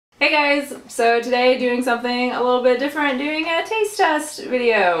Hey guys, so today doing something a little bit different, doing a taste test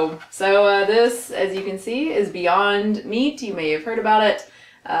video. So this, as you can see, is Beyond Meat. You may have heard about it.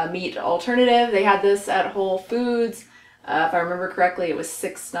 Meat alternative. They had this at Whole Foods. If I remember correctly, it was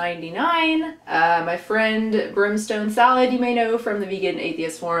 $6.99. My friend Brimstone Salad, you may know from the Vegan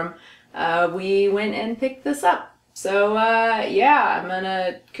Atheist Forum, we went and picked this up. So yeah, I'm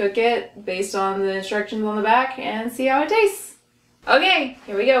gonna cook it based on the instructions on the back and see how it tastes. Okay,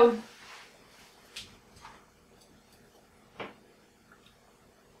 here we go.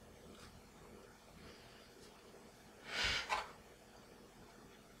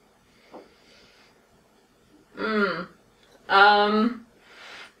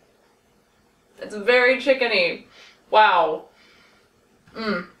 It's very chickeny. Wow.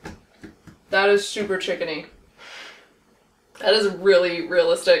 That is super chickeny. That is really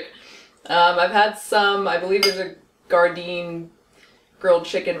realistic. I've had some, I believe there's a Gardein grilled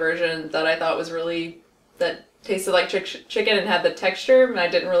chicken version that I thought was really, that tasted like chicken and had the texture, and I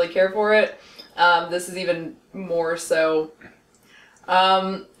didn't really care for it. This is even more so.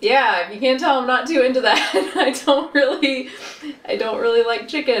 Yeah, if you can't tell, I'm not too into that. I don't really like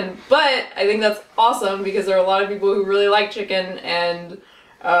chicken, but I think that's awesome because there are a lot of people who really like chicken and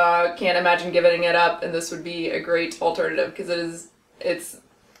can't imagine giving it up, and this would be a great alternative because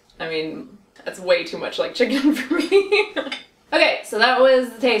I mean, that's way too much like chicken for me. Okay, so that was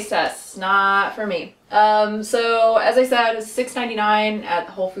the taste test, not for me. So as I said, it's $6.99 at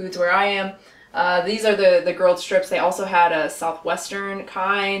Whole Foods where I am. These are the grilled strips. They also had a Southwestern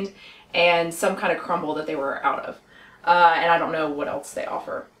kind and some kind of crumble that they were out of. And I don't know what else they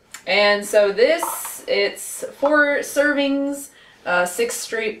offer. And so this, it's 4 servings, 6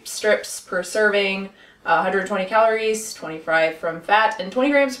 strips per serving, 120 calories, 25 from fat, and 20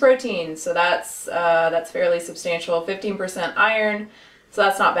 grams protein. So that's fairly substantial. 15% iron, so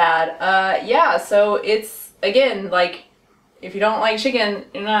that's not bad. Yeah, so it's, again, like, if you don't like chicken,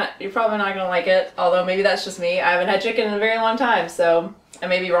 you're probably not gonna like it. Although maybe that's just me. I haven't had chicken in a very long time, so I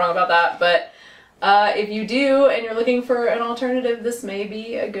may be wrong about that. But if you do and you're looking for an alternative, this may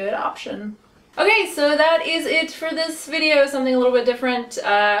be a good option. Okay, so that is it for this video. Something a little bit different.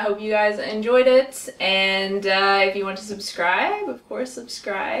 Hope you guys enjoyed it. And if you want to subscribe, of course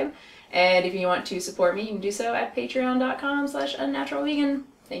subscribe. And if you want to support me, you can do so at patreon.com/unnaturalvegan.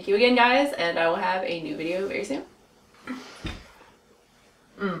 Thank you again, guys, and I will have a new video very soon.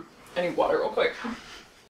 I need water real quick.